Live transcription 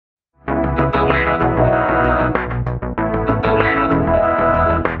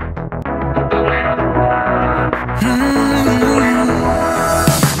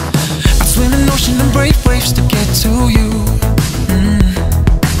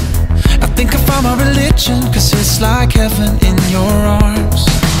attention, cause it's like heaven in your arms.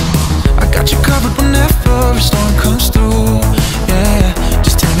 I got you covered whenever a storm comes through. Yeah,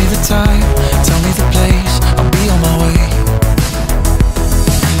 just tell me the time, tell me the place, I'll be on my way.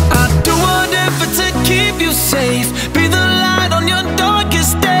 I'd do whatever to keep you safe, be the light on your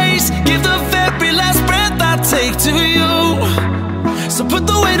darkest days, give the very last breath I take to you. So put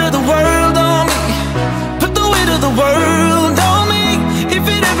the weight of the world on me, put the weight of the world on me. If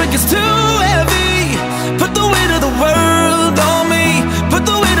it ever gets too heavy, put the weight of the world on me, put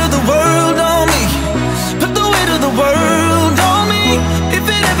the weight of the world on me, put the weight of the world on me. If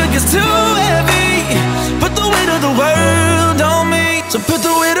it ever gets too heavy, put the weight of the world on me. So put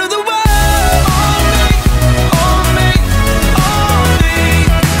the weight of the world on me, on me, on me,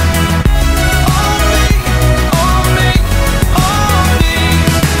 on me, on me, on me,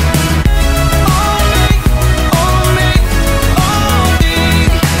 on me, on me,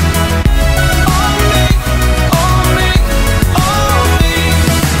 on me, on me, on me.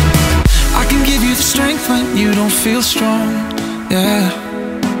 I can give you the strength when you don't feel strong, yeah.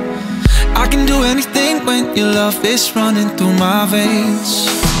 I can do anything when your love is running through my veins.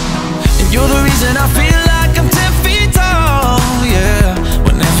 And you're the reason I feel like I'm 10 feet tall, yeah.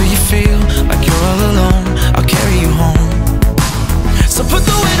 Whenever you feel like you're all alone, I'll carry you home. So put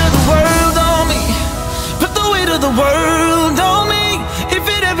the weight of the world on me, put the weight of the world